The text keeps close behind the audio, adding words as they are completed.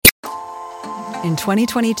In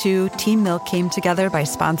 2022, Team Milk came together by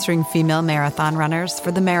sponsoring female marathon runners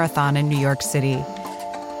for the marathon in New York City.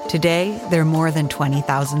 Today, they're more than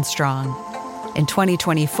 20,000 strong. In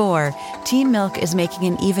 2024, Team Milk is making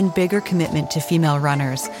an even bigger commitment to female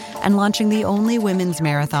runners and launching the only women's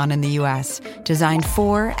marathon in the U.S. designed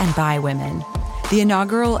for and by women. The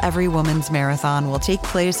inaugural Every Woman's Marathon will take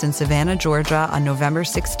place in Savannah, Georgia on November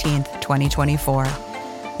 16th, 2024.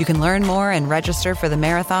 You can learn more and register for the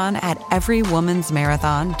marathon at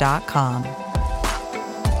everywomansmarathon.com.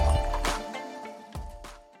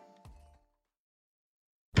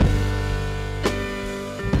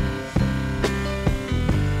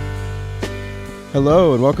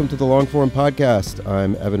 Hello and welcome to the Longform Podcast.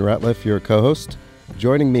 I'm Evan Ratliff, your co-host.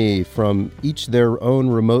 Joining me from each their own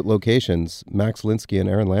remote locations, Max Linsky and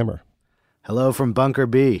Aaron Lammer. Hello from Bunker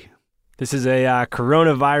B. This is a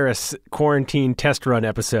coronavirus quarantine test run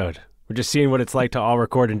episode. We're just seeing what it's like to all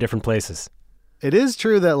record in different places. It is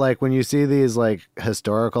true that when you see these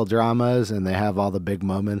historical dramas and they have all the big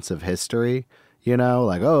moments of history,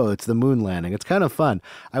 it's the moon landing. It's kind of fun.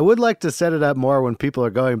 I would like to set it up more when people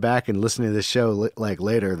are going back and listening to this show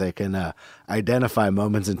later. They can identify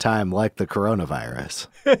moments in time like the coronavirus.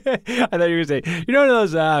 I thought you were going to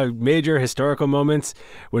say, those major historical moments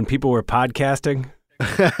when people were podcasting?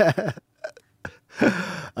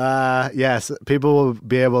 Yes, people will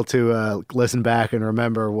be able to listen back and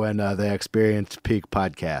remember when they experienced peak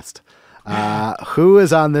podcast. Who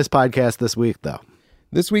is on this podcast this week, though?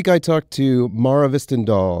 This week I talked to Mara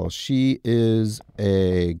Hvistendahl. She is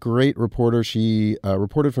a great reporter. She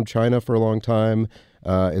reported from China for a long time,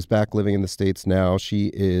 is back living in the States now.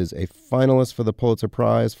 She is a finalist for the Pulitzer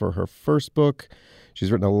Prize for her first book.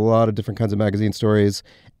 She's written a lot of different kinds of magazine stories.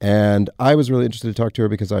 And I was really interested to talk to her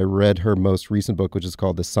because I read her most recent book, which is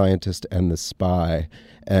called The Scientist and the Spy.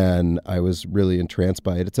 And I was really entranced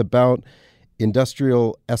by it. It's about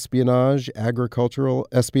industrial espionage, agricultural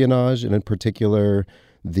espionage, and in particular,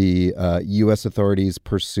 the U.S. authorities'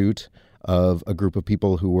 pursuit of a group of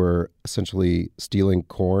people who were essentially stealing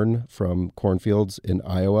corn from cornfields in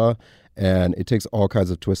Iowa. And it takes all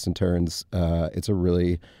kinds of twists and turns. It's a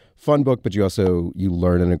really fun book, but you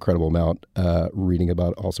learn an incredible amount reading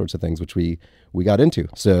about all sorts of things, which we got into.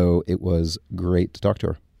 So it was great to talk to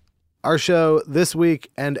her. Our show this week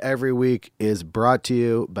and every week is brought to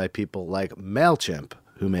you by people like MailChimp,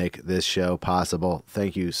 who make this show possible.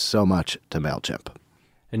 Thank you so much to MailChimp.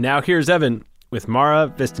 And now here's Evan with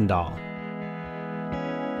Mara Hvistendahl.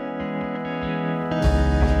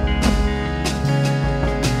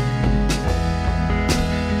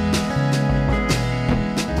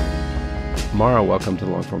 Mara, welcome to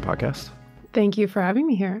the Longform Podcast. Thank you for having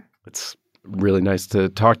me here. It's really nice to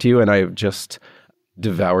talk to you, and I've just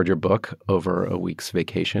devoured your book over a week's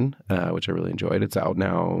vacation, which I really enjoyed. It's out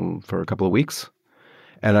now for a couple of weeks,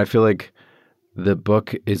 and I feel like the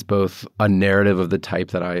book is both a narrative of the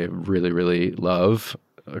type that I really, really love,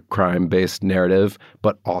 a crime-based narrative,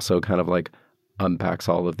 but also kind of unpacks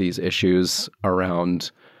all of these issues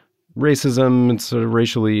around racism and sort of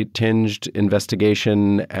racially tinged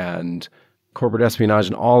investigation and corporate espionage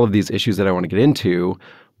and all of these issues that I want to get into.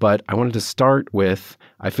 But I wanted to start with,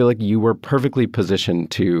 I feel like you were perfectly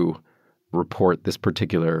positioned to report this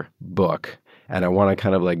particular book. And I want to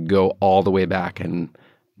kind of go all the way back and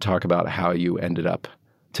talk about how you ended up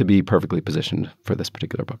to be perfectly positioned for this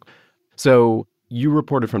particular book. So you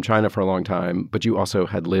reported from China for a long time, but you also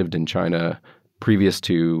had lived in China previous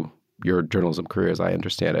to your journalism career, as I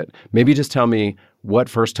understand it. Maybe just tell me what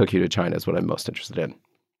first took you to China is what I'm most interested in.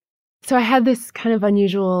 So I had this kind of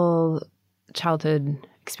unusual childhood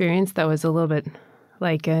experience that was a little bit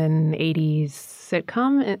like an 80s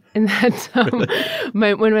sitcom in that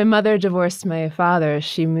when my mother divorced my father,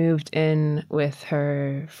 she moved in with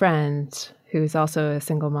her friend who's also a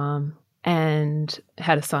single mom and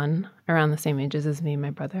had a son around the same ages as me and my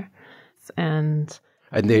brother. And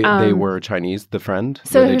they were Chinese, the friend?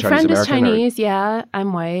 So were they her friend is Chinese-American, Chinese, yeah.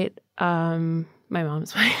 I'm white. My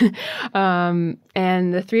mom's white.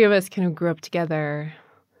 And the three of us kind of grew up together.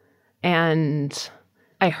 And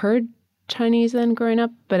I heard Chinese then growing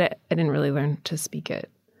up, but I didn't really learn to speak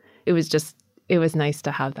it. It was nice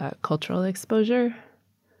to have that cultural exposure.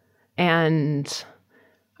 And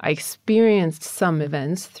I experienced some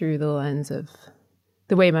events through the lens of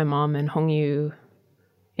the way my mom and Hongyu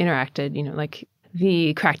interacted,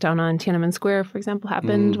 the crackdown on Tiananmen Square, for example,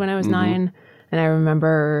 happened when I was 9. And I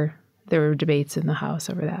remember there were debates in the house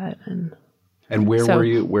over that. And where were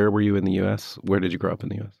you? Where were you in the U.S.? Where did you grow up in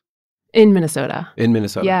the U.S.? In Minnesota. In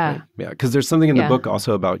Minnesota. Yeah. Right. Yeah. Because there's something in the book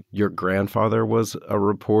also about your grandfather was a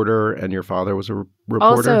reporter and your father was a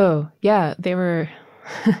reporter. Also, yeah, they were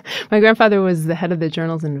My grandfather was the head of the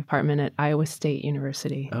journalism department at Iowa State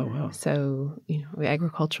University. Oh, wow. So,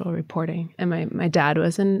 agricultural reporting. And my dad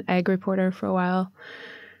was an ag reporter for a while.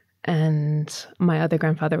 And my other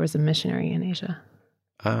grandfather was a missionary in Asia.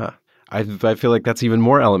 I feel like that's even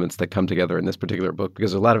more elements that come together in this particular book,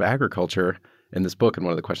 because there's a lot of agriculture in this book. And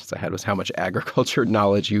one of the questions I had was how much agriculture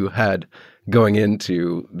knowledge you had going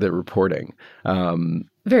into the reporting.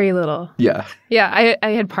 Very little. Yeah. Yeah, I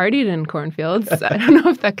had partied in cornfields. I don't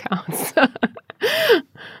know if that counts.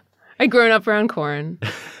 I'd grown up around corn,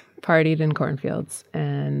 partied in cornfields,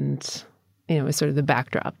 and it was sort of the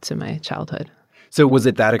backdrop to my childhood. So was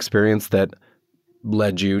it that experience that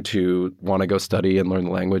led you to want to go study and learn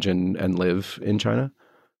the language and live in China?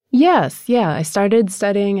 Yes, yeah. I started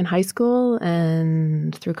studying in high school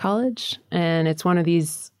and through college, and it's one of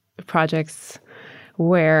these projects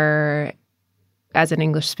where, as an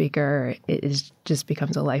English speaker, just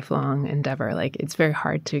becomes a lifelong endeavor. Like, it's very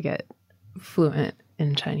hard to get fluent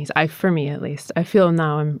in Chinese. For me, at least. I feel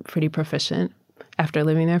now I'm pretty proficient after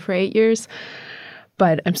living there for 8 years,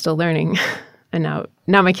 but I'm still learning. And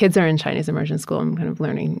now my kids are in Chinese immersion school. I'm kind of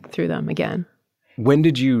learning through them again. When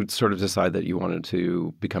did you sort of decide that you wanted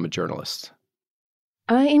to become a journalist?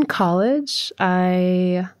 In college,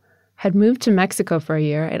 I had moved to Mexico for a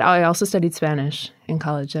year. I also studied Spanish in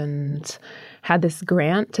college and had this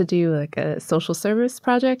grant to do like a social service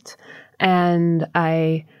project. And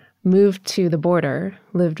I moved to the border,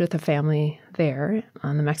 lived with a family there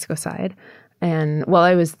on the Mexico side. And while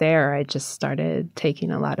I was there, I just started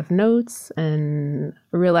taking a lot of notes and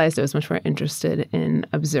realized I was much more interested in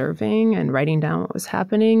observing and writing down what was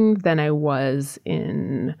happening than I was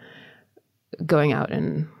in going out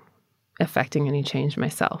and affecting any change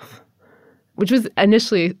myself, which was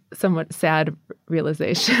initially somewhat sad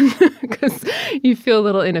realization because you feel a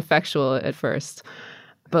little ineffectual at first.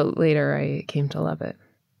 But later I came to love it.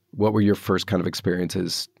 What were your first kind of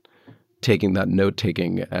experiences taking that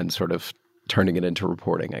note-taking and sort of turning it into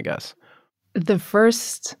reporting, I guess? The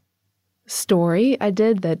first story I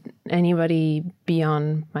did that anybody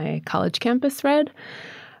beyond my college campus read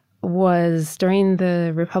was during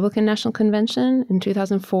the Republican National Convention in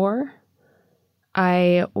 2004.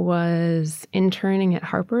 I was interning at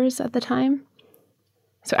Harper's at the time.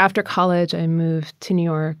 So after college, I moved to New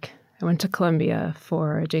York. I went to Columbia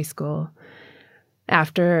for J school.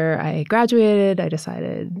 After I graduated, I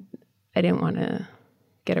decided I didn't want to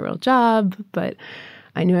get a real job, but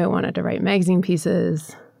I knew I wanted to write magazine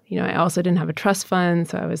pieces. I also didn't have a trust fund,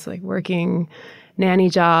 so I was like working nanny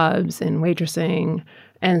jobs and waitressing.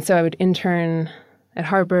 And so I would intern at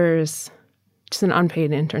Harper's, just an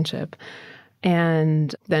unpaid internship,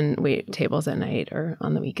 and then wait tables at night or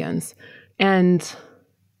on the weekends. And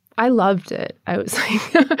I loved it. I was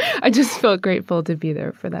like, I just felt grateful to be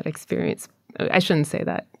there for that experience. I shouldn't say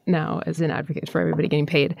that now as an advocate for everybody getting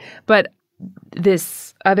paid, but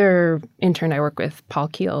this other intern I work with, Paul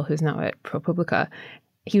Keel, who's now at ProPublica,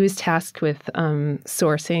 he was tasked with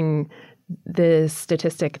sourcing the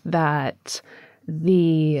statistic that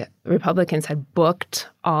the Republicans had booked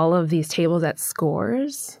all of these tables at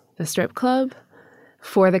Scores, the strip club,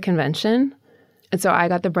 for the convention. And so I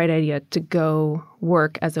got the bright idea to go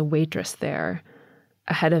work as a waitress there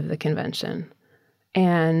ahead of the convention.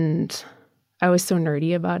 And I was so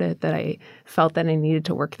nerdy about it that I felt that I needed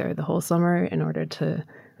to work there the whole summer in order to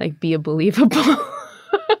be a believable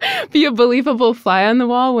fly on the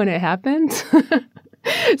wall when it happened.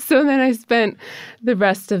 So then I spent the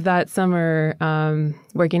rest of that summer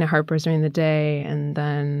working at Harper's during the day, and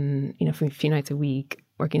then for a few nights a week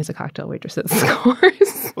working as a cocktail waitress at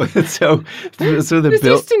Scores. So the this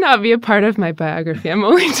used to not be a part of my biography. I'm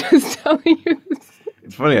only just telling you this.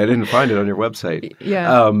 It's funny, I didn't find it on your website.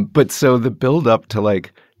 Yeah. But so the build up to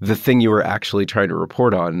the thing you were actually trying to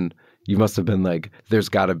report on, you must have been there's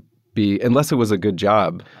got to be, unless it was a good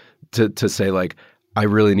job, to say I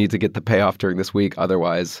really need to get the payoff during this week.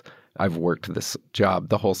 Otherwise, I've worked this job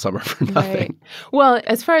the whole summer for nothing. Right. Well,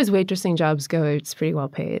 as far as waitressing jobs go, it's pretty well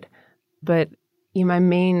paid. But my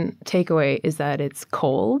main takeaway is that it's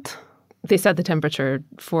cold. They set the temperature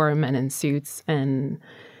for men in suits, and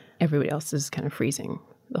everybody else is kind of freezing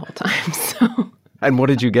the whole time. So, and what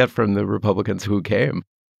did you get from the Republicans who came?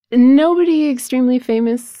 Nobody extremely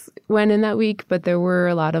famous went in that week, but there were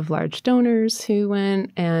a lot of large donors who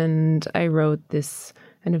went, and I wrote this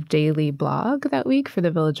kind of daily blog that week for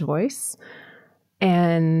the Village Voice,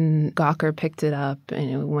 and Gawker picked it up, and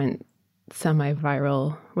it went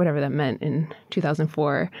semi-viral, whatever that meant, in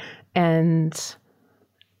 2004, and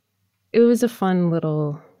it was a fun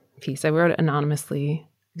little piece. I wrote it anonymously.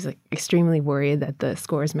 I was extremely worried that the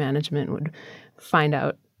Scores management would find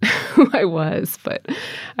out who I was, but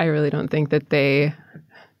I really don't think that they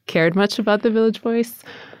cared much about the Village Voice.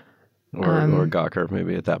 Or Gawker,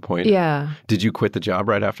 maybe at that point. Yeah. Did you quit the job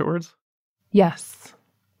right afterwards? Yes,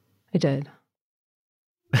 I did.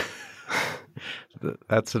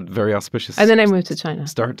 That's a very auspicious And then I moved to China.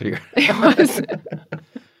 start to your... It was.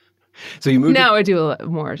 So you moved Now I do a lot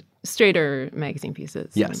more straighter magazine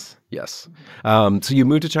pieces. Yes. So you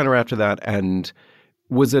moved to China after that, and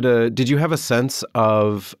did you have a sense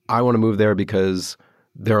of, I want to move there because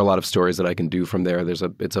there are a lot of stories that I can do from there.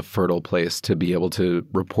 It's a fertile place to be able to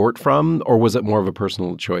report from, or was it more of a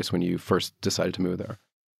personal choice when you first decided to move there?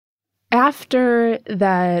 After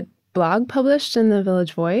that blog published in the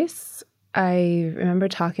Village Voice, I remember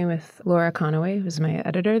talking with Laura Conaway, who was my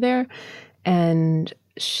editor there, and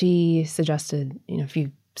she suggested, if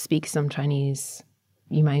you speak some Chinese,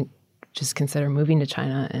 you might just consider moving to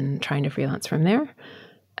China and trying to freelance from there.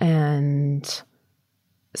 And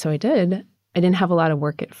so I did. I didn't have a lot of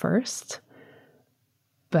work at first,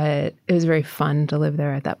 but it was very fun to live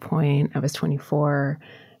there at that point. I was 24.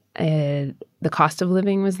 The cost of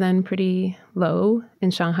living was then pretty low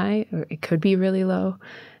in Shanghai, or it could be really low.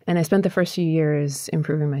 And I spent the first few years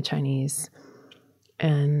improving my Chinese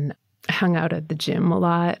and hung out at the gym a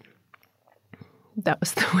lot. That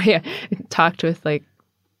was the way I talked with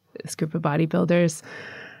this group of bodybuilders.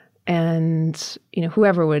 And,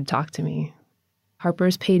 whoever would talk to me.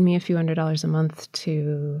 Harper's paid me a few $100s a month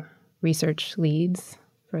to research leads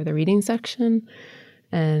for the reading section.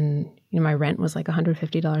 And, my rent was like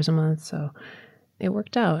 $150 a month. So it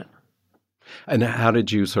worked out. And how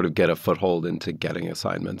did you sort of get a foothold into getting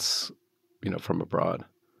assignments, from abroad?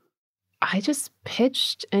 I just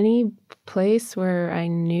pitched any place where I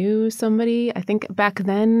knew somebody. I think back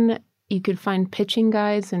then you could find pitching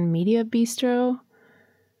guides in Media Bistro.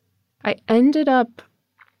 I ended up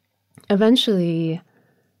eventually,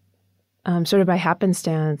 sort of by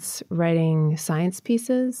happenstance, writing science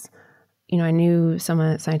pieces. I knew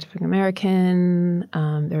someone at Scientific American.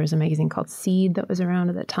 There was a magazine called Seed that was around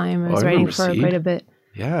at that time. I was writing for Seed. quite a bit.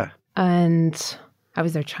 Yeah. And I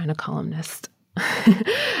was their China columnist.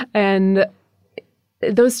 And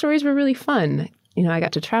those stories were really fun. I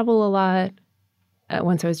got to travel a lot.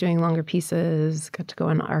 Once I was doing longer pieces, got to go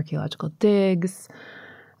on archaeological digs,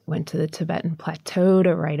 went to the Tibetan plateau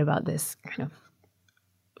to write about this kind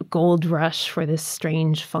of gold rush for this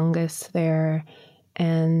strange fungus there.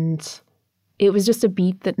 And it was just a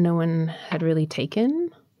beat that no one had really taken.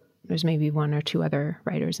 There's maybe one or two other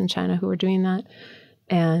writers in China who were doing that.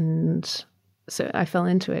 And so I fell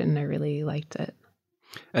into it and I really liked it.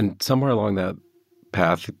 And somewhere along that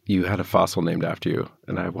path, you had a fossil named after you.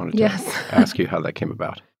 And I wanted to Yes. ask you how that came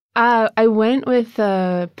about. I went with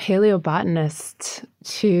a paleobotanist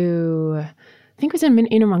to, I think it was in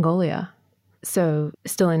Inner Mongolia. So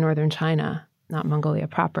still in northern China, not Mongolia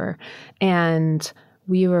proper. And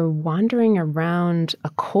we were wandering around a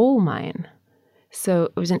coal mine. So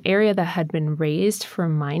it was an area that had been raised for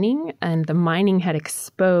mining, and the mining had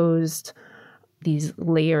exposed these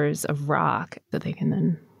layers of rock that they can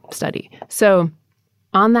then study. So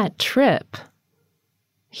on that trip,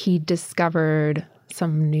 he discovered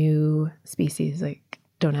some new species,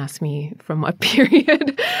 don't ask me from what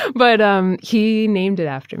period, but he named it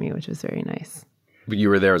after me, which was very nice. But you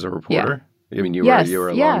were there as a reporter? Yeah. I mean, you were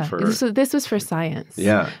along yeah. for... So this was for science.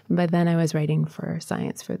 Yeah. But then I was writing for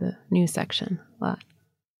science for the news section a lot.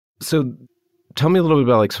 So tell me a little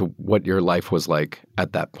bit about what your life was like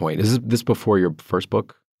at that point. Is this before your first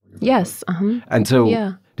book? Yes. Uh-huh. And so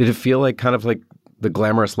Yeah. did it feel kind of like the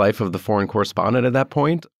glamorous life of the foreign correspondent at that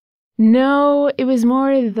point? No, it was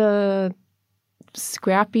more the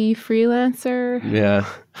scrappy freelancer. Yeah.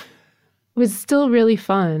 It was still really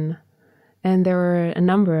fun. And there were a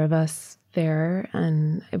number of us there,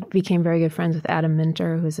 and I became very good friends with Adam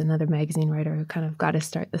Minter, who's another magazine writer who kind of got us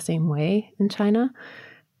start the same way in China.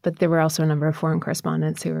 But there were also a number of foreign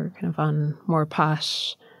correspondents who were kind of on more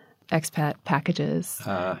posh expat packages.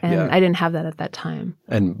 And yeah. I didn't have that at that time.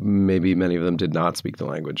 And maybe many of them did not speak the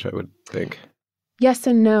language, I would think. Yes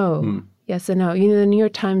and no. Yes and no. The New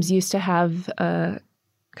York Times used to have a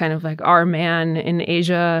kind of our man in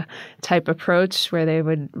Asia type approach where they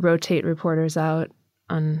would rotate reporters out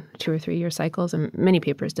on 2 or 3 year cycles. And many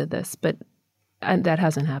papers did this, but that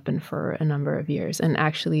hasn't happened for a number of years. And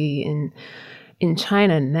actually in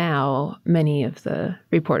China now, many of the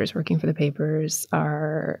reporters working for the papers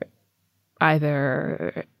are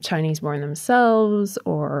either Chinese born themselves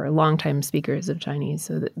or longtime speakers of Chinese.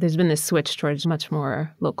 So there's been this switch towards much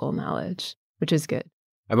more local knowledge, which is good.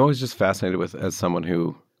 I'm always just fascinated with, as someone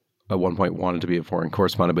who at one point wanted to be a foreign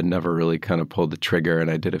correspondent, but never really kind of pulled the trigger. And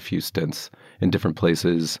I did a few stints in different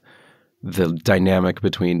places. The dynamic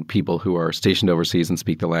between people who are stationed overseas and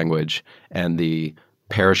speak the language and the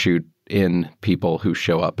parachute in people who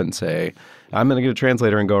show up and say, I'm going to get a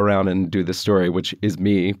translator and go around and do this story, which is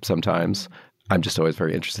me sometimes. I'm just always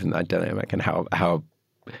very interested in that dynamic. And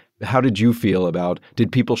how did you feel about,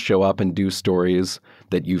 did people show up and do stories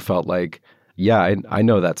that you felt like, yeah, I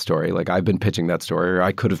know that story. Like I've been pitching that story, or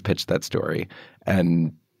I could have pitched that story.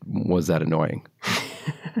 And was that annoying?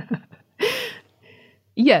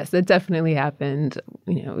 Yes, it definitely happened.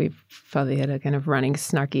 We've probably had a kind of running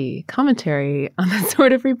snarky commentary on that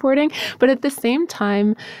sort of reporting. But at the same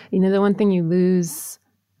time, the one thing you lose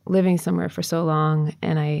living somewhere for so long,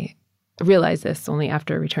 and I realized this only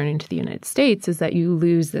after returning to the United States, is that you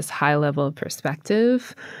lose this high level of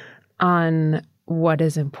perspective on what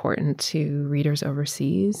is important to readers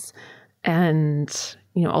overseas. And,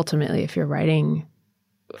 ultimately, if you're writing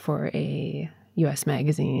for a U.S.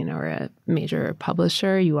 magazine or a major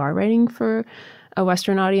publisher, you are writing for a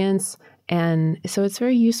Western audience. And so it's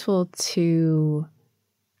very useful to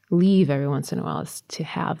leave every once in a while to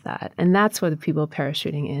have that. And that's what the people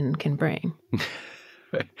parachuting in can bring.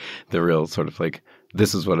 The real sort of like,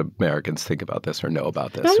 this is what Americans think about this or know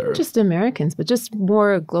about this. Not even just Americans, but just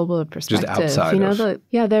more global perspective. Just outside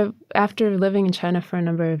after living in China for a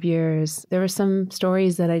number of years, there were some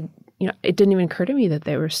stories that it didn't even occur to me that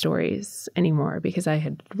they were stories anymore because I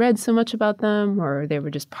had read so much about them, or they were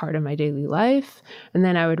just part of my daily life. And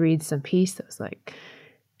then I would read some piece that was like,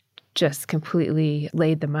 just completely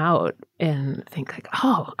laid them out and think like,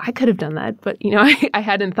 oh, I could have done that. But, I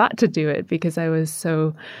hadn't thought to do it because I was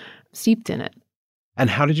so steeped in it. And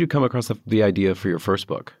how did you come across the idea for your first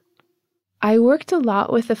book? I worked a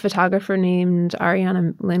lot with a photographer named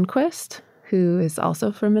Ariana Lindquist, who is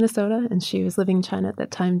also from Minnesota, and she was living in China at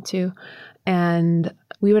that time too. And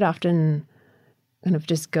we would often kind of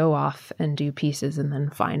just go off and do pieces and then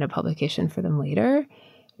find a publication for them later,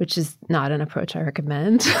 which is not an approach I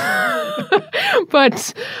recommend.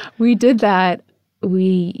 But we did that.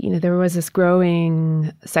 There was this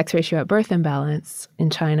growing sex ratio at birth imbalance in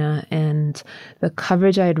China, and the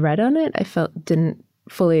coverage I had read on it, I felt didn't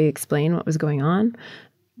fully explain what was going on.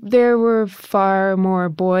 There were far more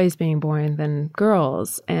boys being born than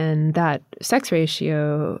girls, and that sex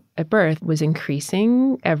ratio at birth was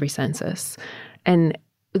increasing every census. And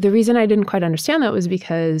the reason I didn't quite understand that was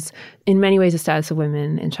because in many ways the status of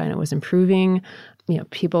women in China was improving.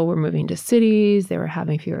 People were moving to cities, they were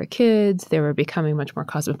having fewer kids, they were becoming much more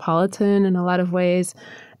cosmopolitan in a lot of ways.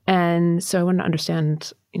 And so I wanted to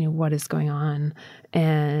understand, what is going on.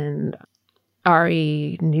 And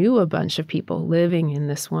Ari knew a bunch of people living in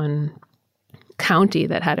this one county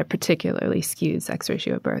that had a particularly skewed sex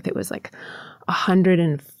ratio at birth. It was like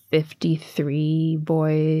 153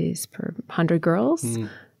 boys per 100 girls.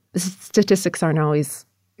 The statistics aren't always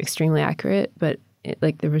extremely accurate, but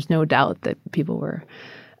there was no doubt that people were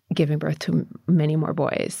giving birth to many more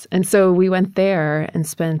boys. And so we went there and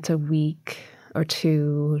spent a week or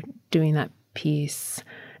two doing that piece,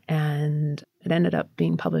 and it ended up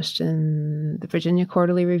being published in the Virginia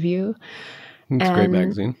Quarterly Review. It's a great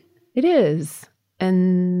magazine. It is.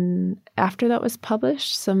 And after that was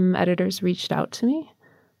published, some editors reached out to me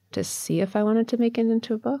to see if I wanted to make it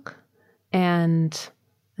into a book. And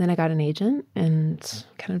then I got an agent and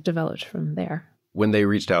kind of developed from there. When they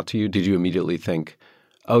reached out to you, did you immediately think,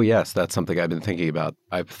 oh, yes, that's something I've been thinking about.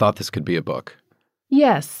 I thought this could be a book.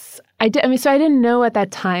 Yes, I did. So I didn't know at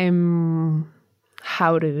that time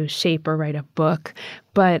how to shape or write a book.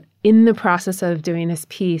 But in the process of doing this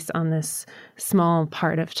piece on this small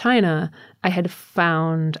part of China, I had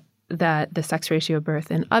found that the sex ratio of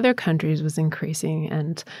birth in other countries was increasing.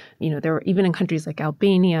 And, there were even in countries like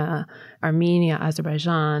Albania, Armenia,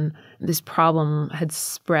 Azerbaijan, this problem had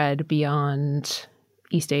spread beyond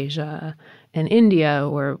East Asia and India,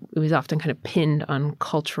 where it was often kind of pinned on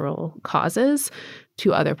cultural causes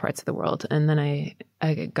to other parts of the world. And then I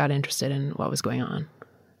got interested in what was going on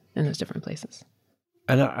in those different places.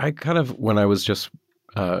 And I kind of, when I was just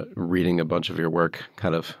reading a bunch of your work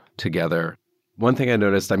kind of together, one thing I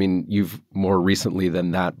noticed, you've more recently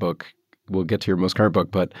than that book, we'll get to your most current book,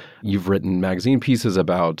 but you've written magazine pieces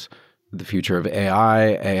about the future of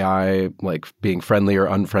AI like being friendly or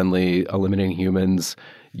unfriendly, eliminating humans.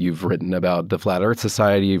 You've written about the Flat Earth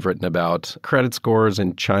Society. You've written about credit scores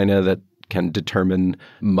in China that can determine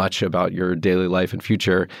much about your daily life and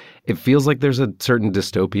future. It feels like there's a certain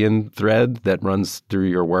dystopian thread that runs through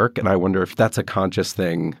your work. And I wonder if that's a conscious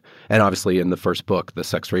thing. And obviously in the first book, The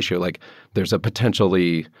Sex Ratio, there's a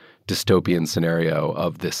potentially dystopian scenario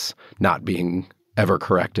of this not being ever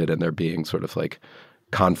corrected and there being sort of like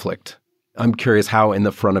conflict. I'm curious how in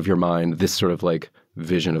the front of your mind this sort of like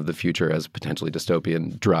vision of the future as potentially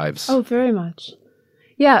dystopian drives. Oh, very much.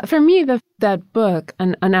 Yeah, for me, that book,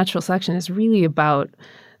 Unnatural Selection, is really about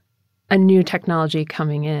a new technology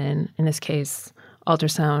coming in this case,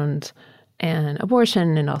 ultrasound and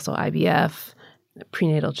abortion, and also IVF,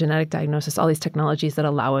 prenatal genetic diagnosis, all these technologies that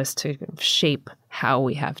allow us to shape how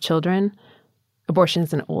we have children. Abortion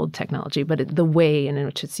is an old technology, but the way in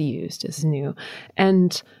which it's used is new.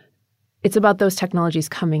 And it's about those technologies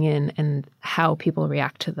coming in and how people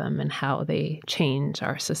react to them and how they change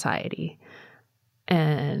our society.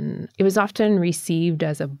 And it was often received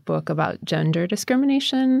as a book about gender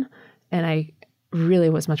discrimination. And I really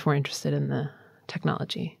was much more interested in the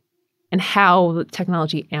technology and how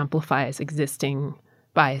technology amplifies existing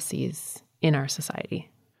biases in our society.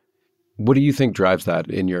 What do you think drives that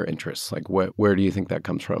in your interests? Like, where do you think that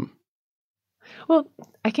comes from? Well,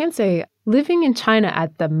 I can say living in China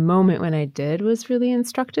at the moment when I did was really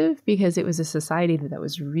instructive because it was a society that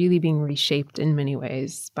was really being reshaped in many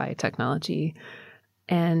ways by technology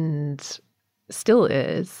and still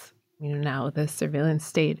is. Now the surveillance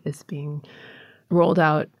state is being rolled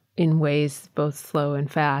out in ways both slow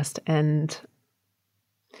and fast. And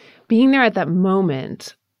being there at that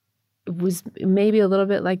moment was maybe a little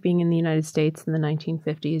bit like being in the United States in the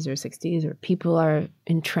 1950s or 60s, where people are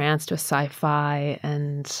entranced with sci-fi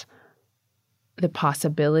and the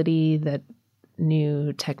possibility that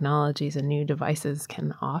new technologies and new devices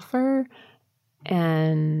can offer.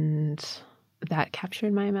 And that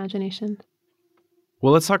captured my imagination.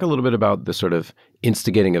 Well, let's talk a little bit about the sort of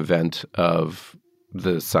instigating event of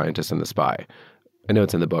the scientist and the spy. I know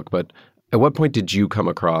it's in the book, but at what point did you come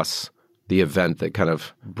across the event that kind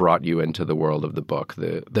of brought you into the world of the book?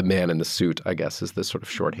 The man in the suit, I guess, is the sort of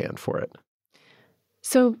shorthand for it.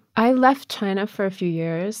 So I left China for a few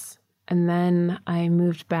years, and then I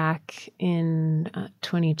moved back in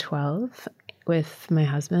 2012 with my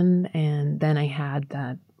husband, and then I had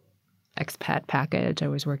that expat package. I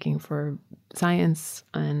was working for science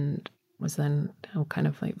and was then kind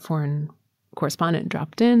of like foreign correspondent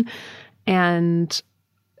dropped in. And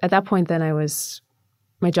at that point, then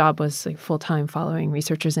my job was like full-time following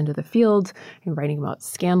researchers into the field and writing about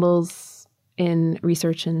scandals in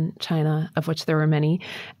research in China, of which there were many.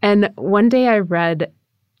 And one day I read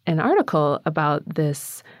an article about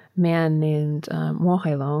this man named Mo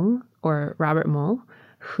Hailong, or Robert Mo,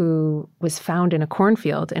 who was found in a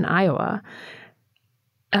cornfield in Iowa.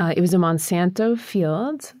 It was a Monsanto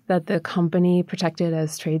field that the company protected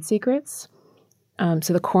as trade secrets.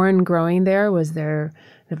 So the corn growing there was their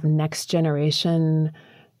next generation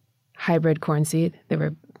hybrid corn seed. They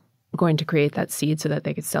were going to create that seed so that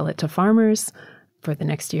they could sell it to farmers for the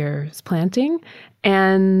next year's planting.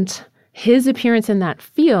 And his appearance in that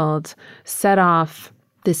field set off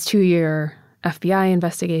this 2-year FBI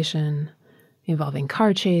investigation involving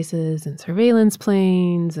car chases and surveillance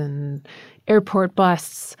planes and airport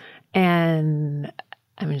busts. And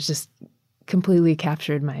I mean, it's just completely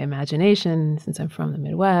captured my imagination since I'm from the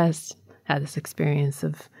Midwest, had this experience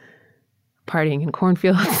of partying in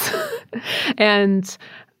cornfields. And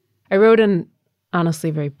I wrote an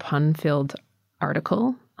honestly very pun-filled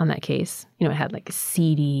article on that case. It had like a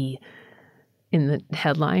CD in the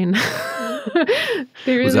headline.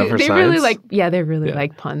 They really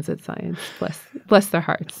like puns at science. Bless their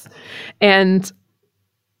hearts. And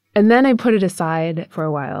then I put it aside for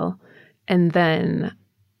a while, and then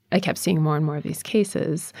I kept seeing more and more of these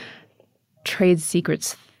cases. Trade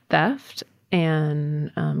secrets theft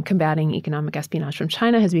and combating economic espionage from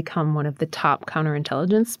China has become one of the top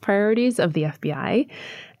counterintelligence priorities of the FBI.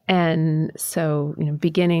 And so,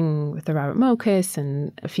 beginning with the Robert Mo case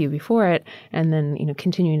and a few before it, and then,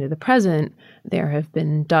 continuing to the present, there have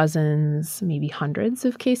been dozens, maybe hundreds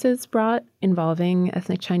of cases brought involving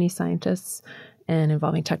ethnic Chinese scientists and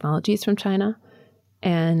involving technologies from China.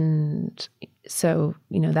 And so,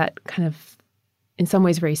 that kind of, in some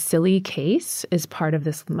ways, very silly case is part of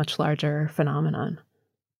this much larger phenomenon.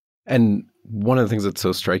 And one of the things that's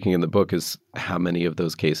so striking in the book is how many of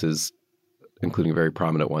those cases, including very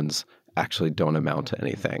prominent ones, actually don't amount to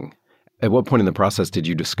anything. At what point in the process did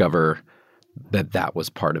you discover that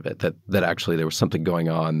was part of it, that actually there was something going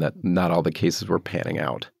on, that not all the cases were panning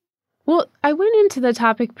out? Well, I went into the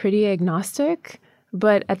topic pretty agnostic,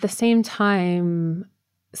 but at the same time,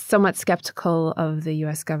 somewhat skeptical of the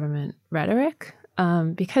U.S. government rhetoric,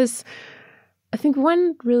 because I think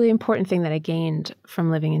one really important thing that I gained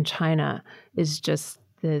from living in China is just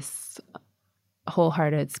this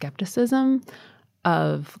wholehearted skepticism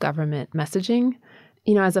of government messaging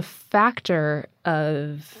as a factor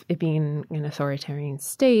of it being an authoritarian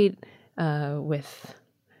state with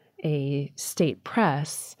a state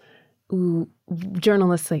press,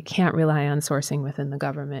 journalists can't rely on sourcing within the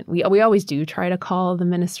government. We always do try to call the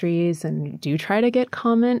ministries and do try to get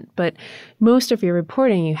comment, but most of your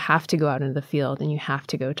reporting, you have to go out into the field and you have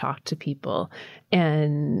to go talk to people.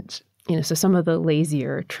 And, so some of the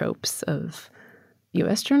lazier tropes of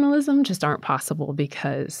U.S. journalism just aren't possible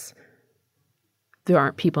because there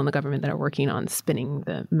aren't people in the government that are working on spinning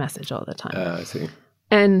the message all the time. I see.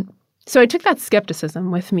 And so I took that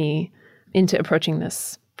skepticism with me into approaching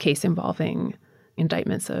this case involving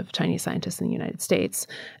indictments of Chinese scientists in the United States.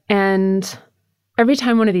 And every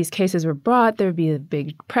time one of these cases were brought, there would be a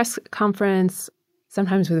big press conference,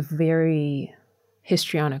 sometimes with very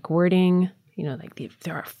histrionic wording,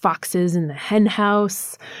 there are foxes in the hen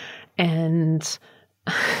house. And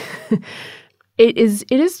it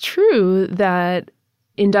is true that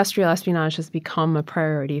industrial espionage has become a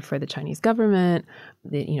priority for the Chinese government.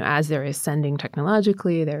 As there is sending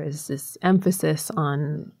technologically, there is this emphasis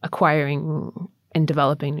on acquiring and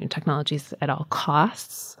developing new technologies at all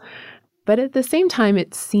costs. But at the same time,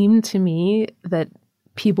 it seemed to me that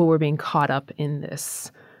people were being caught up in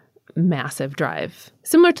this massive drive,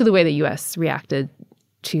 similar to the way the U.S. reacted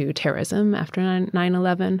to terrorism after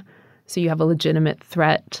 9/11. So you have a legitimate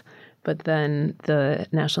threat, but then the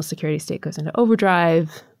national security state goes into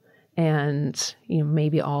overdrive, and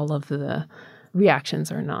maybe all of the reactions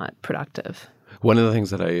are not productive. One of the things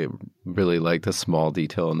that I really liked, a small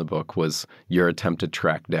detail in the book, was your attempt to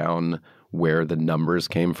track down where the numbers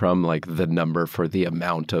came from, like the number for the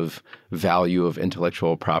amount of value of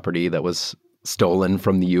intellectual property that was stolen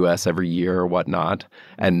from the U.S. every year or whatnot,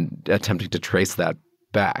 and attempting to trace that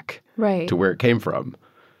back to where it came from,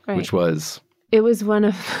 which was... It was one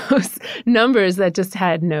of those numbers that just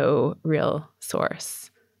had no real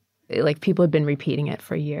source. People had been repeating it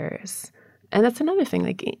for years. And that's another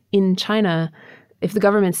thing. In China, if the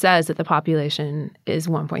government says that the population is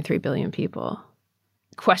 1.3 billion people,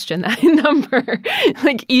 question that number.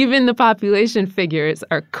 Even the population figures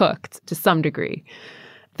are cooked to some degree.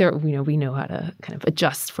 We know how to kind of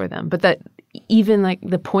adjust for them. But that even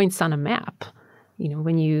the points on a map,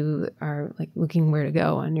 when you are looking where to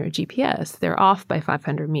go on your GPS, they're off by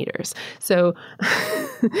 500 meters. So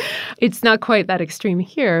it's not quite that extreme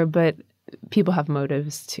here, but people have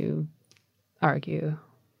motives to argue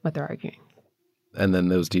what they're arguing. And then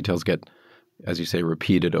those details get, as you say,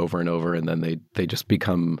 repeated over and over, and then they just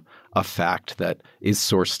become a fact that is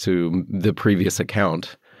sourced to the previous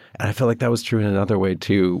account. And I feel like that was true in another way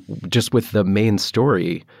too, just with the main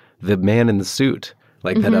story, the man in the suit.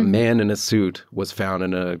 That a man in a suit was found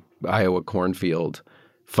in a Iowa cornfield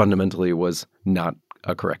fundamentally was not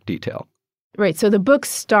a correct detail. Right. So the book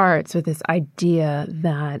starts with this idea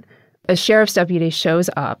that a sheriff's deputy shows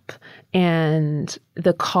up and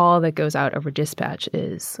the call that goes out over dispatch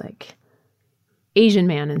is Asian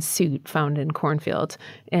man in suit found in cornfield.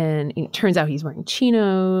 And it turns out he's wearing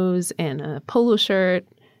chinos and a polo shirt,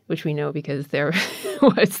 which we know because there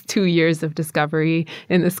was 2 years of discovery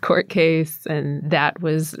in this court case. And that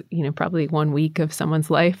was, probably 1 week of someone's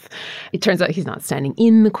life. It turns out he's not standing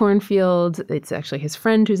in the cornfield. It's actually his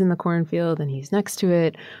friend who's in the cornfield and he's next to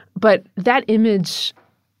it. But that image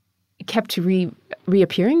kept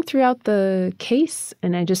reappearing throughout the case.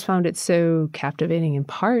 And I just found it so captivating in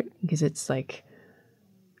part because it's it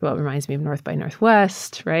reminds me of North by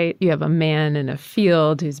Northwest, right? You have a man in a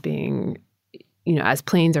field who's being, as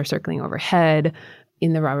planes are circling overhead.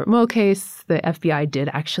 In the Robert Moe case, the FBI did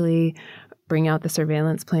actually bring out the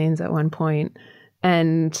surveillance planes at one point.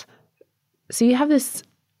 And so you have this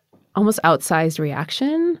almost outsized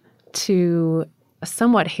reaction to a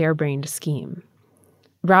somewhat harebrained scheme.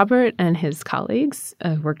 Robert and his colleagues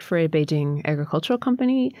worked for a Beijing agricultural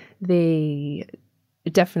company. They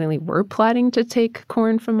definitely were plotting to take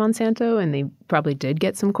corn from Monsanto, and they probably did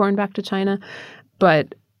get some corn back to China.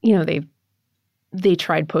 But, they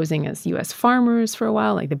tried posing as U.S. farmers for a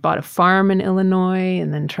while. They bought a farm in Illinois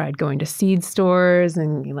and then tried going to seed stores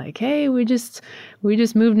and hey, we just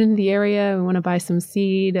moved into the area. We want to buy some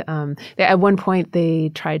seed. At one point, they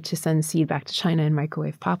tried to send seed back to China in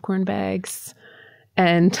microwave popcorn bags.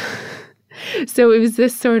 And so it was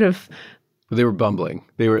this sort of... They were bumbling.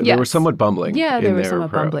 They were somewhat bumbling. Yeah, they were somewhat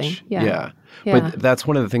approach. Bumbling. Yeah. But that's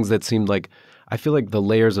one of the things that seemed I feel like the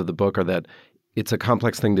layers of the book are that it's a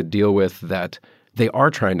complex thing to deal with, that they are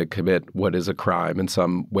trying to commit what is a crime in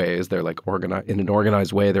some ways. They're in an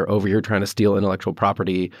organized way. They're over here trying to steal intellectual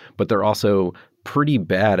property, but they're also pretty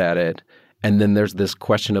bad at it. And then there's this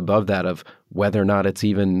question above that of whether or not it's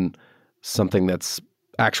even something that's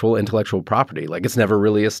actual intellectual property. Like it's never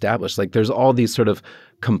really established. Like there's all these sort of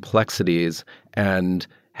complexities. And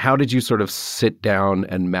how did you sort of sit down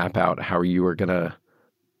and map out how you were going to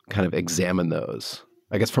kind of examine those,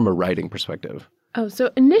 I guess, from a writing perspective? Oh,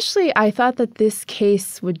 so initially I thought that this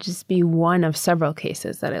case would just be one of several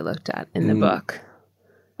cases that I looked at in the book.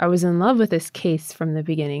 I was in love with this case from the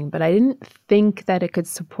beginning, but I didn't think that it could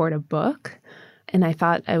support a book. And I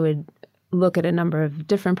thought I would look at a number of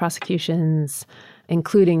different prosecutions,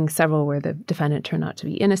 including several where the defendant turned out to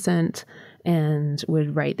be innocent, and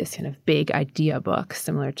would write this kind of big idea book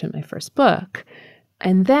similar to my first book.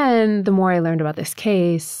 And then the more I learned about this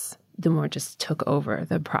case, the more it just took over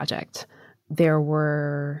the project. There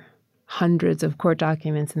were hundreds of court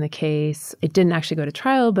documents in the case. It didn't actually go to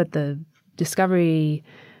trial, but the discovery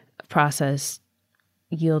process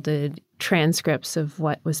yielded transcripts of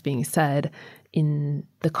what was being said in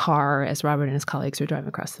the car as Robert and his colleagues were driving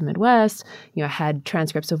across the Midwest. You know, had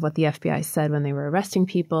transcripts of what the FBI said when they were arresting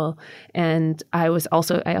people. And I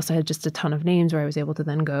also had just a ton of names where I was able to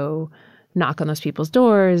then go knock on those people's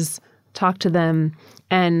doors, talk to them.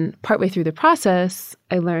 And partway through the process,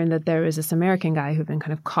 I learned that there was this American guy who'd been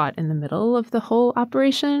kind of caught in the middle of the whole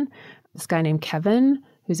operation. This guy named Kevin,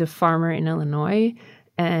 who's a farmer in Illinois.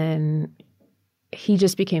 And he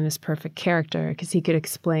just became this perfect character because he could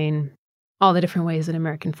explain all the different ways that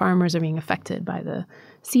American farmers are being affected by the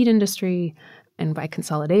seed industry and by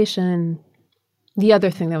consolidation. The other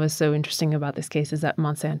thing that was so interesting about this case is that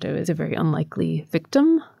Monsanto is a very unlikely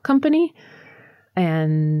victim company.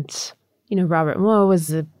 And, you know, Robert Moe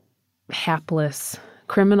was a hapless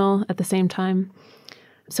criminal at the same time.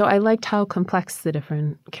 So I liked how complex the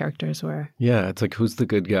different characters were. Yeah, it's like who's the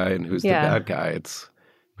good guy and who's the bad guy.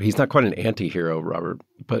 He's not quite an anti-hero, Robert,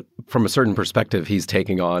 but from a certain perspective, he's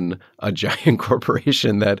taking on a giant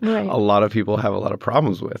corporation that a lot of people have a lot of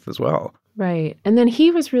problems with as well. Right. And then he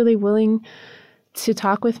was really willing to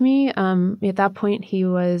talk with me. At that point, he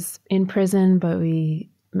was in prison, but we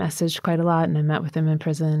messaged quite a lot, and I met with him in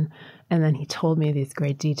prison. And then he told me these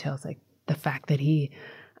great details, like the fact that he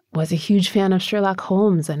was a huge fan of Sherlock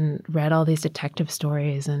Holmes and read all these detective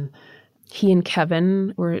stories. And he and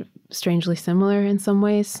Kevin were strangely similar in some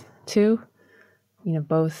ways, too. You know,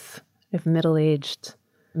 both if middle-aged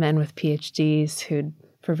men with PhDs who'd,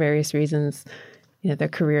 for various reasons, you know, their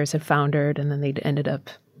careers had foundered, and then they'd ended up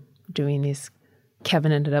doing these.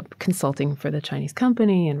 Kevin ended up consulting for the Chinese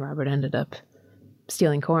company, and Robert ended up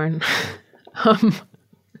stealing corn.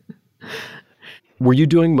 Were you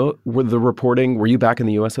doing the reporting? Were you back in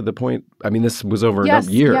the U.S. at the point? I mean, this was over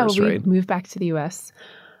years, right? We moved back to the U.S.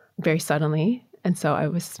 very suddenly. And so I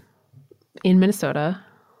was in Minnesota,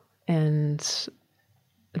 and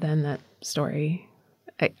then that story,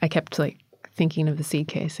 I kept like thinking of the seed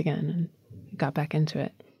case again and got back into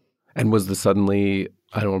it. And was the suddenly,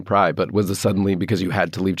 I don't want to pry, but was the suddenly because you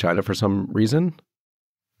had to leave China for some reason?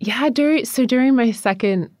 Yeah, during my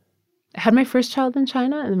I had my first child in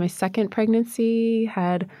China, and then my second pregnancy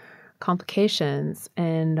had complications,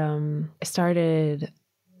 and I started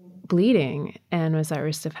bleeding and was at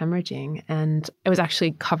risk of hemorrhaging. And I was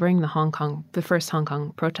actually covering the first Hong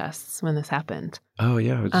Kong protests when this happened. Oh,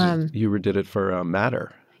 yeah. You did it for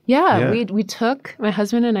Matter. Yeah. We took, my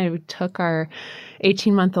husband and I took our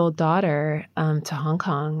 18-month-old daughter to Hong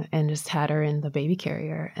Kong and just had her in the baby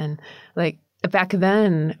carrier. And like back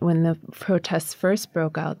then, when the protests first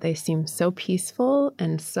broke out, they seemed so peaceful.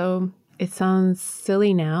 And so it sounds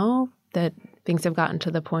silly now that things have gotten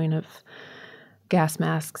to the point of gas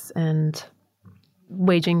masks and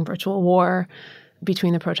waging virtual war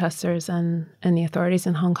between the protesters and the authorities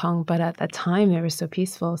in Hong Kong. But at that time, they were so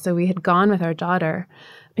peaceful. So we had gone with our daughter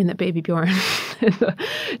in the baby Bjorn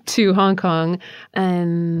to Hong Kong.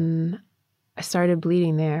 And I started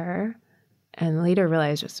bleeding there and later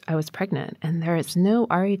realized I was pregnant. And there is no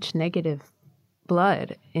Rh negative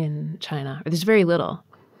blood in China. There's very little.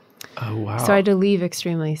 Oh, wow. So I had to leave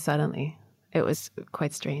extremely suddenly. It was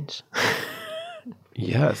quite strange.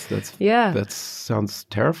 Yes, that sounds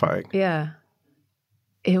terrifying. Yeah.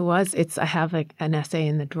 It was. I have like an essay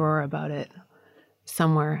in the drawer about it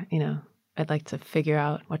somewhere, you know. I'd like to figure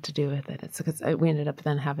out what to do with it. It's because we ended up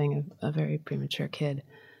then having a very premature kid.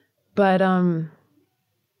 But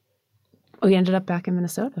we ended up back in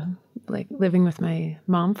Minnesota, like living with my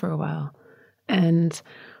mom for a while. And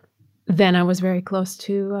then I was very close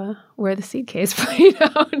to where the seed case played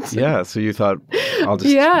out. Yeah, so you thought, I'll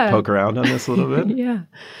just poke around on this a little bit? Yeah.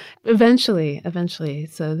 Eventually.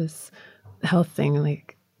 So this health thing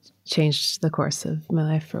like changed the course of my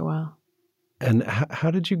life for a while. And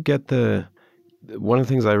how did you get one of the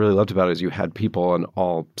things I really loved about it is you had people on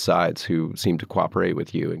all sides who seemed to cooperate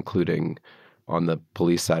with you, including on the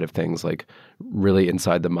police side of things, like really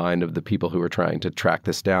inside the mind of the people who were trying to track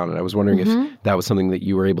this down. And I was wondering if that was something that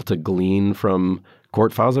you were able to glean from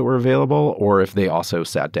court files that were available, or if they also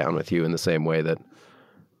sat down with you in the same way that,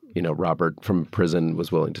 Robert from prison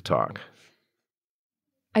was willing to talk.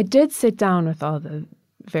 I did sit down with all the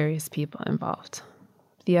various people involved.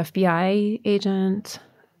 The FBI agent,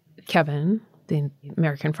 Kevin, the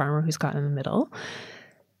American farmer who's caught in the middle.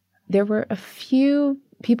 There were a few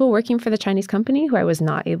people working for the Chinese company who I was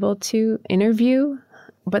not able to interview,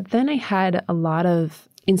 but then I had a lot of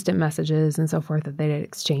instant messages and so forth that they had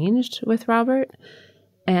exchanged with Robert,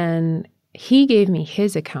 and he gave me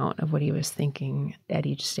his account of what he was thinking at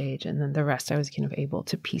each stage, and then the rest I was kind of able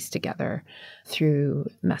to piece together through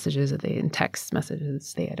messages and text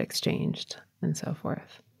messages they had exchanged and so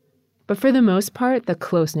forth. But for the most part, the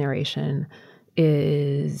close narration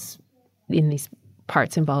is in these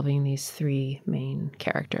parts involving these three main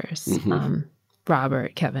characters,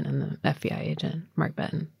 Robert, Kevin, and the FBI agent, Mark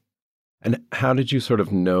Benton. And how did you sort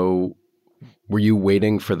of know, were you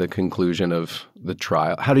waiting for the conclusion of the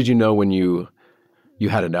trial? How did you know when you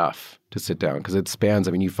had enough to sit down? Because it spans,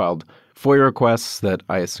 you filed FOIA requests that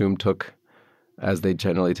I assume took, as they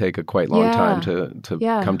generally take, a quite long time to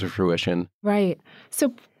come to fruition. Right.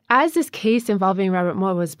 So as this case involving Robert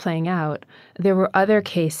Moore was playing out, there were other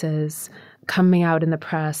cases coming out in the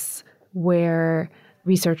press where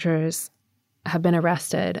researchers have been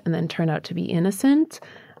arrested and then turned out to be innocent.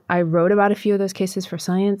 I wrote about a few of those cases for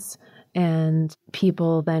Science, and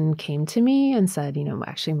people then came to me and said,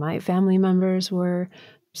 actually my family members were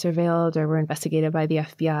surveilled or were investigated by the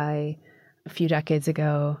FBI a few decades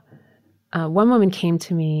ago. One woman came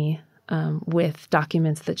to me with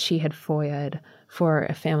documents that she had FOIA'd for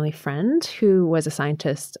a family friend who was a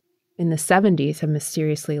scientist in the 70s, had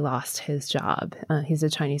mysteriously lost his job. He's a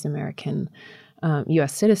Chinese-American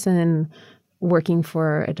U.S. citizen working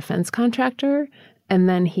for a defense contractor. And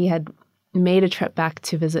then he had made a trip back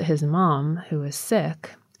to visit his mom, who was sick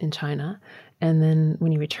in China. And then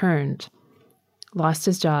when he returned, lost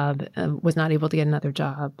his job, was not able to get another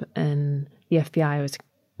job. And the FBI was,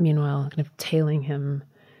 meanwhile, kind of tailing him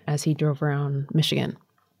as he drove around Michigan.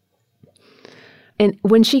 And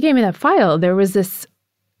when she gave me that file, there was this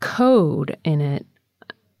code in it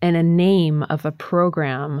and a name of a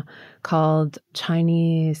program called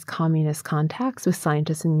Chinese Communist Contacts with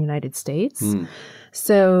Scientists in the United States.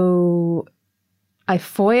 So I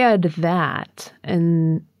FOIA'd that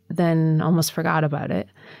and then almost forgot about it.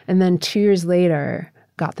 And then 2 years later,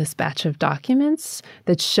 got this batch of documents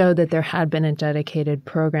that showed that there had been a dedicated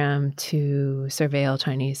program to surveil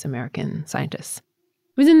Chinese American scientists.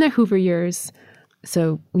 It was in the Hoover years.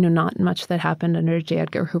 So, not much that happened under J.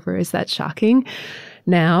 Edgar Hoover is that shocking.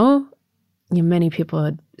 Now, many people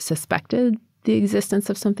had suspected the existence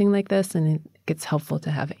of something like this, and it's helpful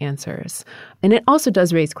to have answers. And it also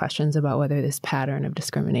does raise questions about whether this pattern of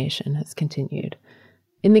discrimination has continued.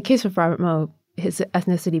 In the case of Robert Moe, his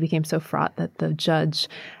ethnicity became so fraught that the judge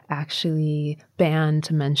actually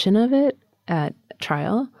banned mention of it at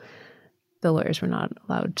trial. The lawyers were not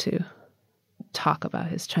allowed to talk about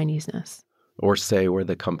his Chineseness. Or say where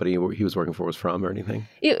the company he was working for was from or anything?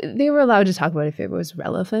 They were allowed to talk about it if it was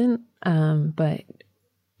relevant. But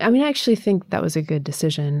I actually think that was a good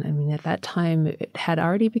decision. At that time, it had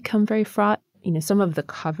already become very fraught. Some of the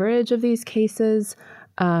coverage of these cases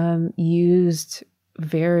used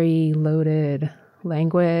very loaded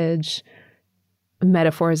language,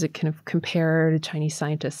 metaphors that kind of compared Chinese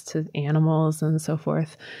scientists to animals and so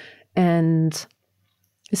forth. And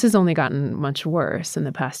this has only gotten much worse in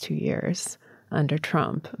the past 2 years under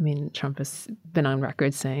Trump. Trump has been on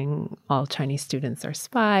record saying all Chinese students are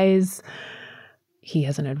spies. He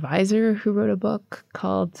has an advisor who wrote a book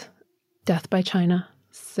called Death by China.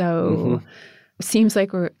 So it seems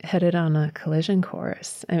like we're headed on a collision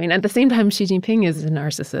course. At the same time, Xi Jinping is a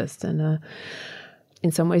narcissist and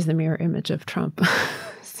in some ways the mirror image of Trump.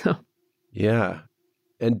 Yeah.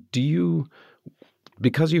 And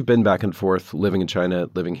because you've been back and forth living in China,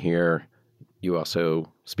 living here, you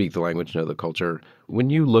also speak the language, know the culture.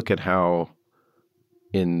 When you look at how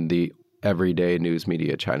in the everyday news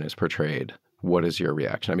media China is portrayed, what is your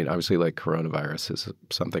reaction? Obviously, coronavirus is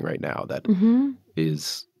something right now that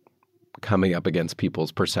is coming up against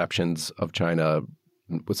people's perceptions of China.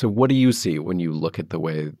 So what do you see when you look at the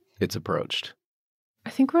way it's approached?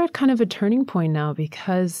 I think we're at kind of a turning point now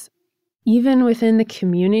because even within the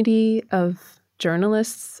community of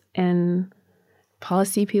journalists and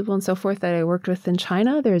policy people and so forth that I worked with in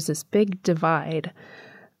China, there's this big divide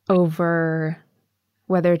over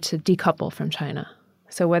whether to decouple from China.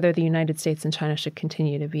 So whether the United States and China should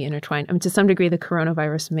continue to be intertwined. To some degree, the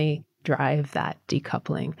coronavirus may drive that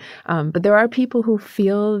decoupling. But there are people who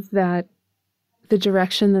feel that the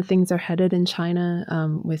direction that things are headed in China,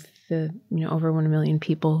 with the over 1 million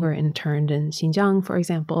people who are interned in Xinjiang, for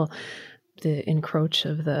example, the encroach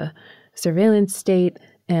of the surveillance state,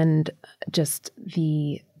 and just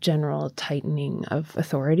the general tightening of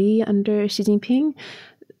authority under Xi Jinping,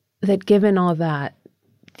 that given all that,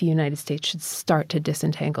 the United States should start to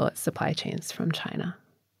disentangle its supply chains from China.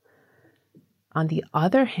 On the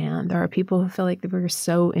other hand, there are people who feel like we're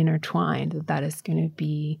so intertwined that that is going to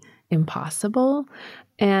be impossible.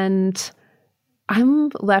 And I'm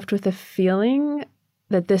left with a feeling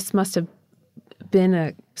that this must have been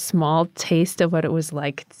a small taste of what it was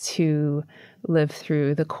like to live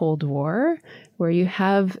through the Cold War, where you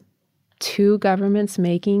have two governments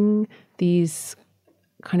making these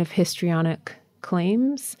kind of histrionic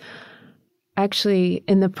claims. Actually,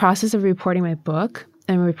 in the process of reporting my book,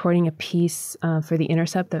 I'm reporting a piece for The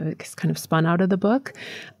Intercept that was kind of spun out of the book.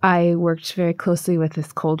 I worked very closely with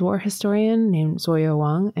this Cold War historian named Zoyo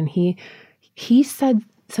Wang, and he said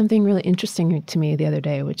something really interesting to me the other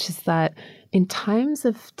day, which is that in times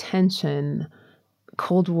of tension,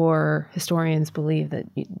 Cold War historians believe that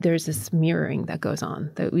there's this mirroring that goes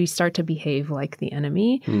on, that we start to behave like the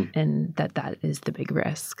enemy, and that is the big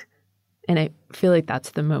risk. And I feel like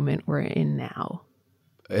that's the moment we're in now.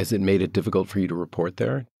 Has it made it difficult for you to report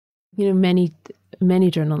there? Many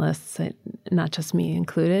journalists, not just me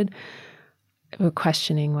included, were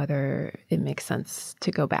questioning whether it makes sense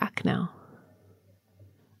to go back now.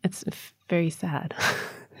 It's very sad.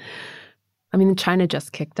 I mean, China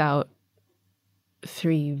just kicked out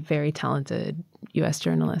 3 very talented U.S.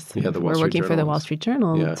 journalists who were working for the Wall Street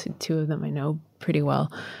Journal. Yeah. 2 of them I know pretty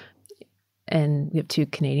well. And we have 2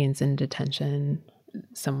 Canadians in detention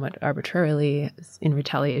somewhat arbitrarily in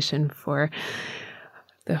retaliation for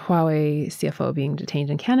the Huawei CFO being detained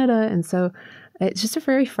in Canada. And so it's just a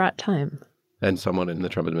very fraught time. And someone in the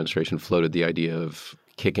Trump administration floated the idea of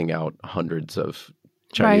kicking out hundreds of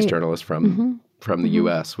Chinese journalists from the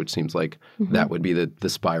U.S., which seems like that would be the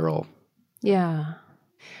spiral. Yeah.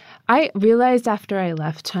 I realized after I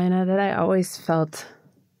left China that I always felt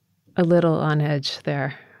a little on edge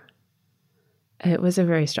there. It was a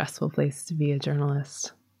very stressful place to be a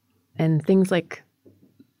journalist. And things like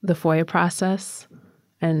the FOIA process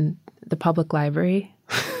and the public library.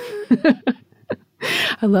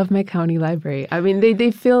 I love my county library. I mean, they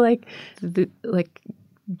feel like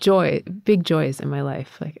joy, big joys in my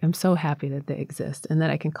life. Like, I'm so happy that they exist and that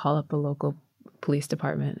I can call up a local police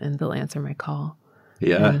department and they'll answer my call.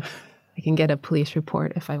 Yeah. And I can get a police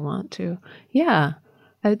report if I want to. Yeah.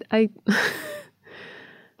 I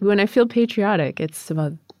when I feel patriotic, it's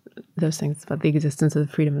about those things, about the existence of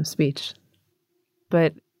the freedom of speech.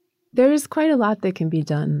 But there is quite a lot that can be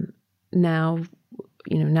done now,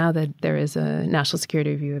 now that there is a national security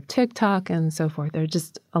review of TikTok and so forth. There are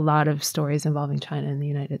just a lot of stories involving China and the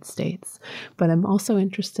United States. But I'm also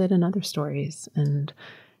interested in other stories. And,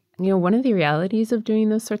 one of the realities of doing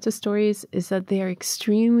those sorts of stories is that they are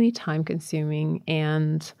extremely time-consuming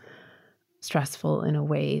and stressful in a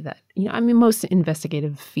way that, most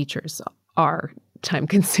investigative features are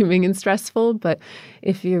time-consuming and stressful, but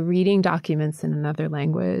if you're reading documents in another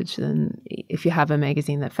language, then if you have a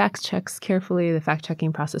magazine that fact-checks carefully, the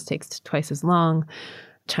fact-checking process takes twice as long.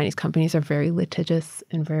 Chinese companies are very litigious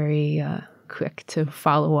and very quick to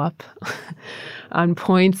follow up on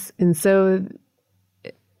points. And so,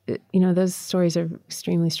 those stories are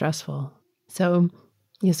extremely stressful. So,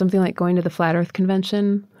 something like going to the Flat Earth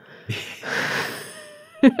Convention,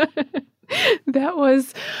 that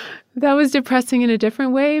was depressing in a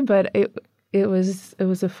different way, but it was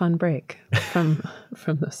a fun break from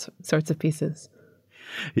those sorts of pieces.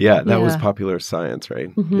 Yeah, that was Popular Science, right?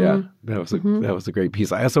 Yeah, that was a great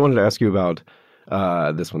piece. I also wanted to ask you about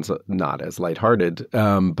this one's not as lighthearted,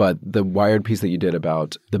 but the Wired piece that you did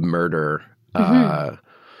about the murder,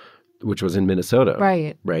 which was in Minnesota,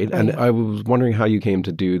 right? And I was wondering how you came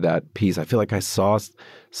to do that piece. I feel like I saw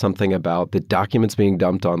something about the documents being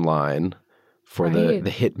dumped online for the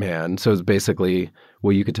hitman. So it's basically,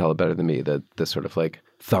 well, you could tell it better than me, the sort of like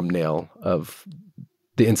thumbnail of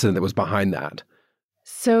the incident that was behind that.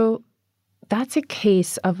 So that's a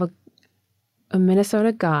case of a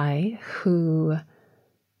Minnesota guy who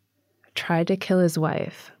tried to kill his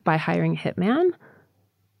wife by hiring a hitman.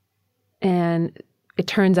 And it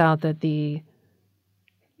turns out that the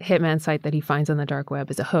hitman site that he finds on the dark web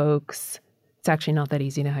is a hoax. It's actually not that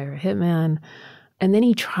easy to hire a hitman. And then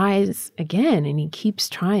he tries again, and he keeps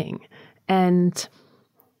trying. And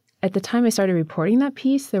at the time I started reporting that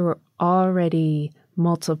piece, there were already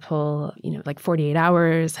multiple, like 48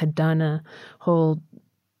 Hours had done a whole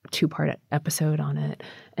 2-part episode on it,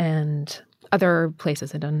 and other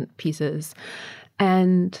places I've done pieces.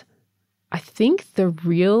 And I think the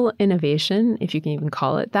real innovation, if you can even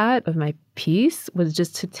call it that, of my piece was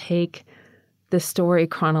just to take the story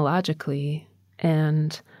chronologically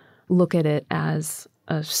and look at it as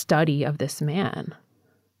a study of this man.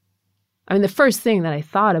 I mean, the first thing that I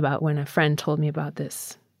thought about when a friend told me about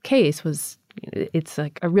this case was, it's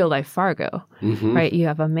like a real life Fargo, right? You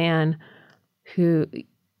have a man who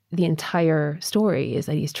the entire story is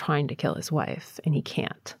that he's trying to kill his wife and he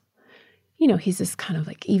can't. He's this kind of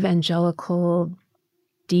like evangelical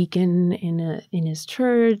deacon in his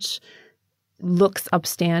church, looks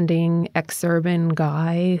upstanding, ex-urban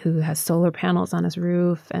guy who has solar panels on his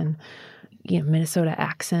roof and, Minnesota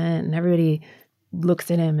accent, and everybody looks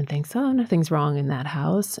at him and thinks, oh, nothing's wrong in that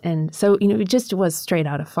house. And so, it just was straight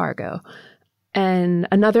out of Fargo. And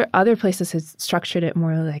other places had structured it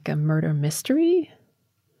more like a murder mystery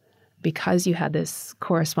because you had this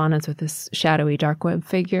correspondence with this shadowy dark web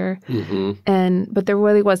figure. But there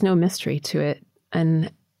really was no mystery to it.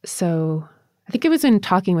 And so I think it was in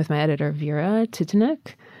talking with my editor, Vera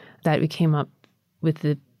Titanek, that we came up with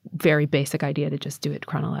the very basic idea to just do it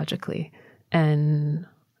chronologically. And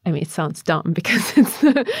I mean, it sounds dumb because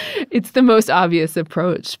it's the most obvious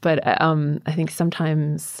approach, but I think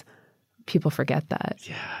sometimes people forget that.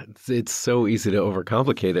 Yeah, it's so easy to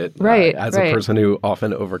overcomplicate it. Right. As a person who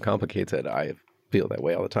often overcomplicates it, I feel that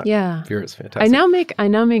way all the time. Yeah. Vera's fantastic. I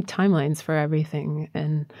now make timelines for everything,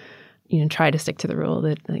 and try to stick to the rule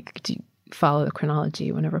that to follow the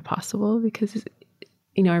chronology whenever possible, because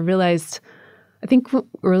I realized, I think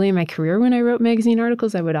early in my career when I wrote magazine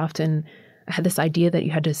articles, I had this idea that you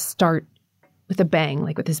had to start with a bang,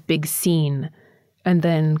 like with this big scene, and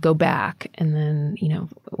then go back. And then,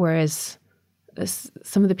 whereas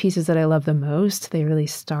some of the pieces that I love the most, they really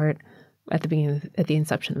start at the beginning, at the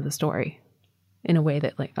inception of the story, in a way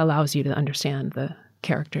that allows you to understand the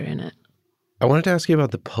character in it. I wanted to ask you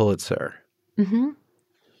about the Pulitzer. I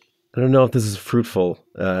don't know if this is a fruitful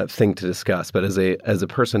thing to discuss, but as a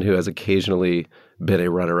person who has occasionally been a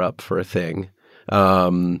runner-up for a thing,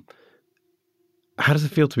 how does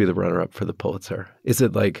it feel to be the runner-up for the Pulitzer? Is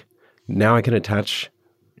it like, now I can attach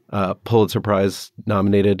Pulitzer Prize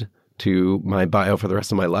nominated to my bio for the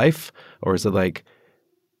rest of my life? Or is it like,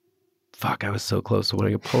 fuck, I was so close to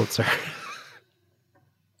winning a Pulitzer?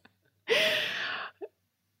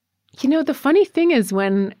 The funny thing is,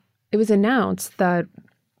 when it was announced that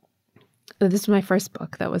this was my first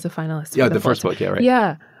book that was a finalist. Yeah, the first book, yeah, right.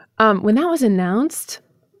 Yeah. When that was announced,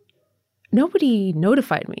 nobody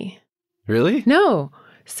notified me. Really? No.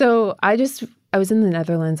 So I was in the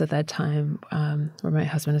Netherlands at that time, where my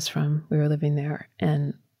husband is from. We were living there.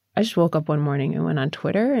 And I just woke up one morning and went on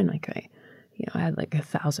Twitter, and I had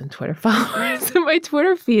 1,000 Twitter followers, and my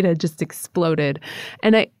Twitter feed had just exploded.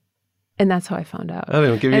 And that's how I found out. Oh, they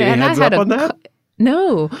don't give you any heads up on that?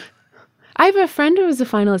 No. I have a friend who was a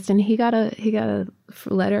finalist, and he got a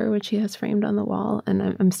letter which he has framed on the wall.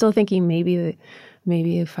 And I'm still thinking maybe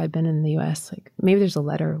if I'd been in the U.S., maybe there's a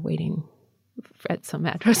letter waiting at some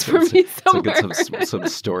address for me somewhere. Get some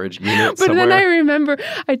storage unit But somewhere. then I remember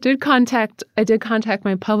I did contact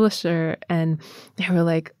my publisher, and they were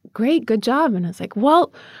like, "Great, good job." And I was like,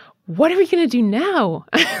 "Well, what are we going to do now?"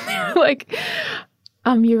 And they were like,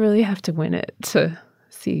 "You really have to win it to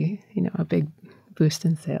see, a big boost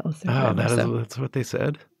in sales." Oh, that's what they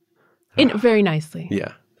said? Very nicely.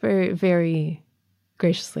 Yeah. Very, very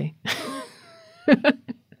graciously.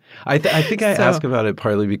 I think I ask about it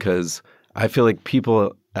partly because I feel like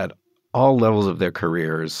people at all levels of their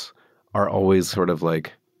careers are always sort of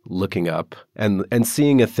looking up and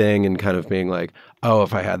seeing a thing and kind of being like, oh,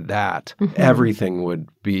 if I had that, everything would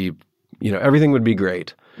be, everything would be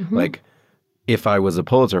great. If I was a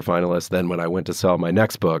Pulitzer finalist, then when I went to sell my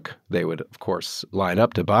next book, they would, of course, line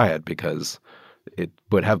up to buy it because it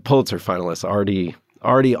would have Pulitzer finalists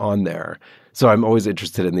already on there. So I'm always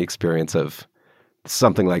interested in the experience of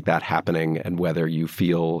something like that happening and whether you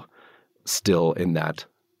feel still in that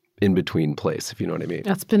in-between place, if you know what I mean.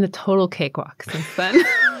 That's been a total cakewalk since then.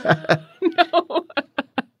 No.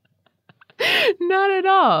 Not at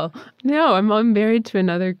all. No, I'm married to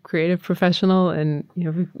another creative professional, and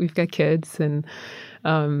we've got kids, and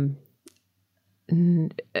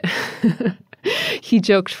he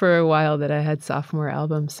joked for a while that I had sophomore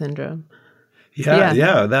album syndrome.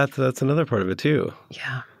 Yeah, that's another part of it too.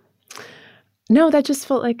 Yeah. No, that just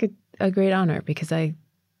felt like a great honor because I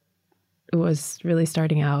was really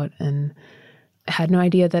starting out and had no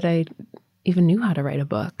idea that I even knew how to write a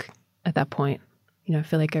book at that point. I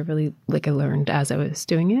feel like I really I learned as I was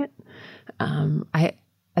doing it.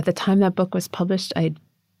 At the time that book was published, I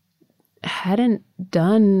hadn't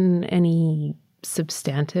done any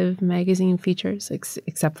substantive magazine features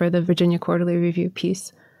except for the Virginia Quarterly Review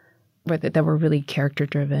piece that were really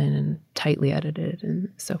character-driven and tightly edited and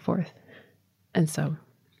so forth. And so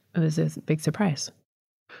it was a big surprise.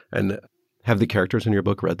 And have the characters in your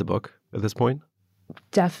book read the book at this point?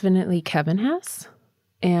 Definitely Kevin has.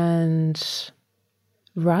 And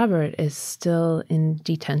Robert is still in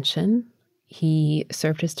detention. He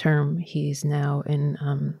served his term. He's now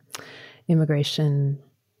in immigration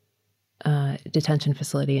detention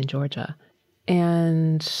facility in Georgia.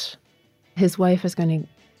 And his wife is going to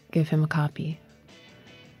give him a copy.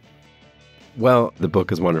 Well, the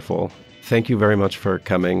book is wonderful. Thank you very much for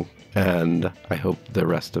coming, and I hope the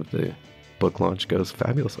rest of the book launch goes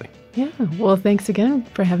fabulously. Yeah. Well, thanks again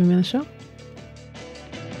for having me on the show.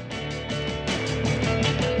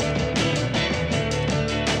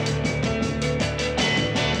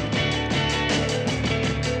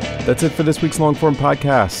 That's it for this week's Longform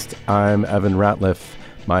Podcast. I'm Evan Ratliff.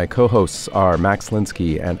 My co-hosts are Max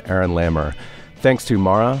Linsky and Aaron Lammer. Thanks to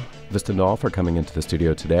Mara Hvistendahl for coming into the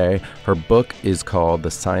studio today. Her book is called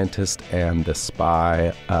The Scientist and the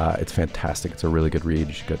Spy. It's fantastic. It's a really good read.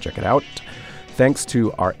 You should go check it out. Thanks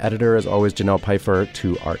to our editor, as always, Janelle Pfeiffer,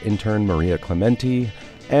 to our intern, Maria Clementi,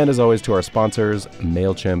 and as always, to our sponsors,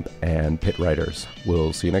 MailChimp and Pit Writers.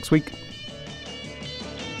 We'll see you next week.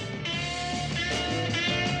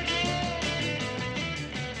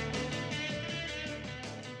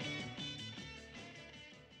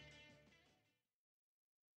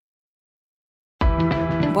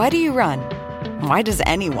 Why do you run? Why does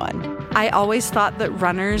anyone? I always thought that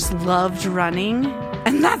runners loved running,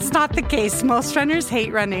 and that's not the case. Most runners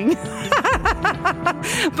hate running,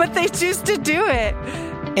 but they choose to do it.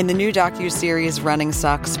 In the new docuseries Running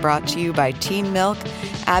Sucks, brought to you by Team Milk,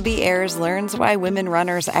 Abby Ayers learns why women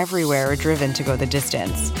runners everywhere are driven to go the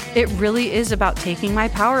distance. It really is about taking my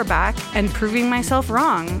power back and proving myself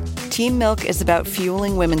wrong. Team Milk is about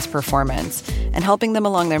fueling women's performance and helping them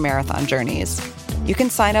along their marathon journeys. You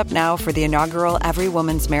can sign up now for the inaugural Every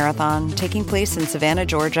Woman's Marathon taking place in Savannah,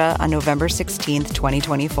 Georgia on November 16th,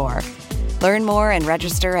 2024. Learn more and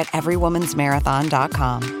register at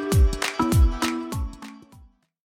everywomansmarathon.com.